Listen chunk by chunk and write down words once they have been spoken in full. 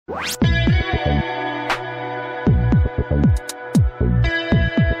What's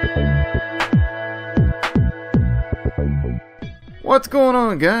going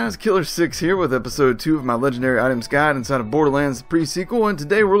on, guys? Killer6 here with episode 2 of my Legendary Items Guide inside of Borderlands pre-sequel, and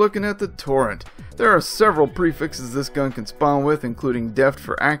today we're looking at the Torrent. There are several prefixes this gun can spawn with, including deft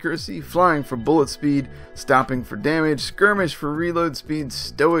for accuracy, flying for bullet speed, stopping for damage, skirmish for reload speed,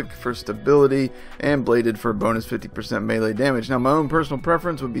 stoic for stability, and bladed for bonus 50% melee damage. Now, my own personal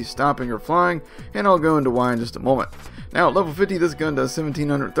preference would be stopping or flying, and I'll go into why in just a moment. Now, at level 50, this gun does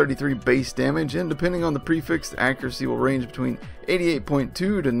 1733 base damage, and depending on the prefix, the accuracy will range between 88.2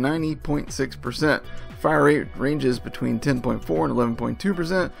 to 90.6%. Fire rate ranges between 10.4 and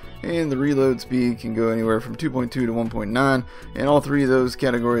 11.2%, and the reload speed can go anywhere from 2.2 to 1.9, and all three of those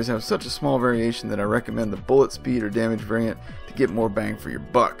categories have such a small variation that I recommend the bullet speed or damage variant to get more bang for your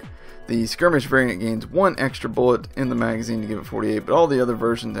buck. The skirmish variant gains one extra bullet in the magazine to give it 48, but all the other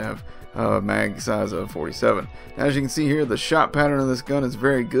versions have mag size of 47. Now, as you can see here, the shot pattern of this gun is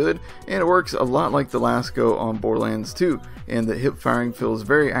very good, and it works a lot like the last go on Borderlands 2, and the hip firing feels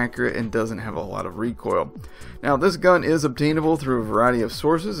very accurate and doesn't have a lot of recoil. Now, this gun is obtainable through a variety of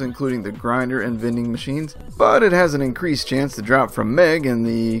sources, including the grinder and vending machines, but it has an increased chance to drop from Meg in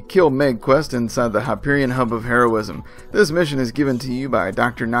the Kill Meg quest inside the Hyperion Hub of Heroism. This mission is given to you by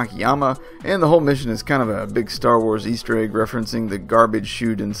Dr. Nakayama, and the whole mission is kind of a big Star Wars Easter egg referencing the garbage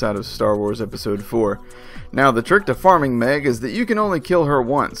chute inside of Star Wars Episode 4. Now, the trick to farming Meg is that you can only kill her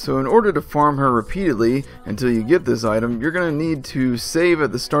once, so in order to farm her repeatedly until you get this item, you're going to need to save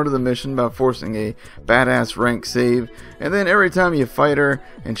at the start of the mission by forcing a badass rank save, and then every time you fight her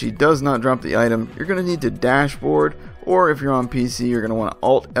and she does not drop the item, you're going to need to dashboard, or if you're on PC, you're going to want to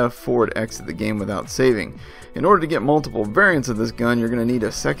Alt F4 to exit the game without saving. In order to get multiple variants of this gun, you're going to need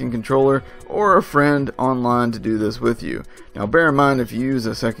a second controller or a friend online to do this with you. Now, bear in mind, if you use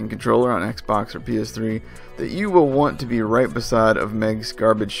a second controller on Xbox or PS3, that you will want to be right beside of Meg's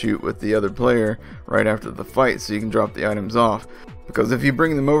garbage chute with the other player right after the fight so you can drop the items off. Because if you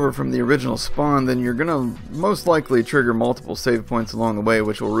bring them over from the original spawn, then you're going to most likely trigger multiple save points along the way,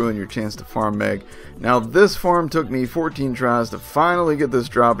 which will ruin your chance to farm Meg. Now, this farm took me 14 tries to finally get this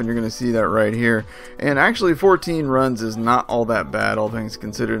drop, and you're going to see that right here. And actually, 14 runs is not all that bad, all things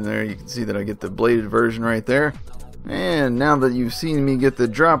considered. And there you can see that I get the bladed version right there. And now that you've seen me get the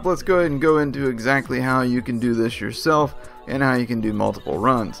drop, let's go ahead and go into exactly how you can do this yourself and how you can do multiple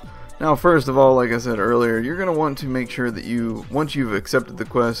runs. Now, first of all, like I said earlier, you're going to want to make sure that once you've accepted the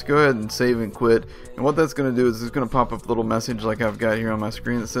quest, go ahead and save and quit. And what that's going to do is it's going to pop up a little message like I've got here on my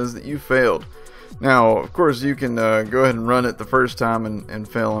screen that says that you failed. Now, of course, you can go ahead and run it the first time and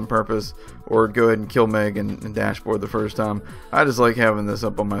fail on purpose, or go ahead and kill Meg and dashboard the first time. I just like having this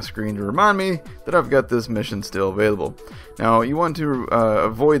up on my screen to remind me that I've got this mission still available. Now, you want to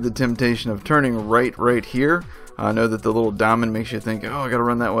avoid the temptation of turning right here. I know that the little diamond makes you think, oh, I gotta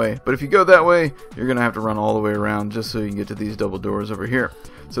run that way. But if you go that way, you're gonna have to run all the way around just so you can get to these double doors over here.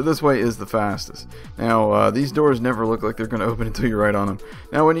 So this way is the fastest. Now, these doors never look like they're gonna open until you're right on them.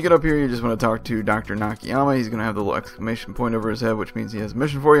 Now, when you get up here, you just want to talk to Dr. Nakayama. He's gonna have the little exclamation point over his head, which means he has a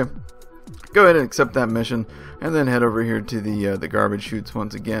mission for you. Go ahead and accept that mission, and then head over here to the garbage chutes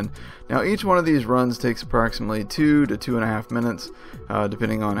once again. Now, each one of these runs takes approximately 2 to 2.5 minutes,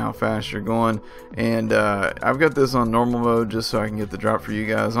 depending on how fast you're going. And I've got this on normal mode just so I can get the drop for you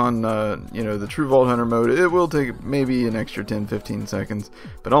guys. On the True Vault Hunter mode, it will take maybe an extra 10-15 seconds.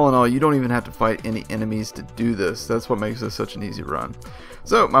 But all in all, you don't even have to fight any enemies to do this. That's what makes this such an easy run.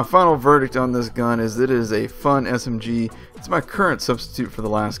 So, my final verdict on this gun is that it is a fun SMG. It's my current substitute for the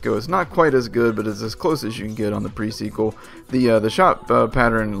last go. It's not quite as good, but it's as close as you can get on the pre-sequel. The shot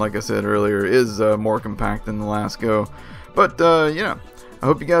pattern, like I said earlier, is more compact than the last go. But, I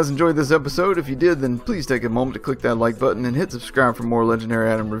hope you guys enjoyed this episode. If you did, then please take a moment to click that like button and hit subscribe for more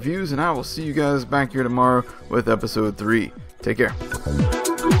Legendary Item reviews, and I will see you guys back here tomorrow with episode 3. Take care.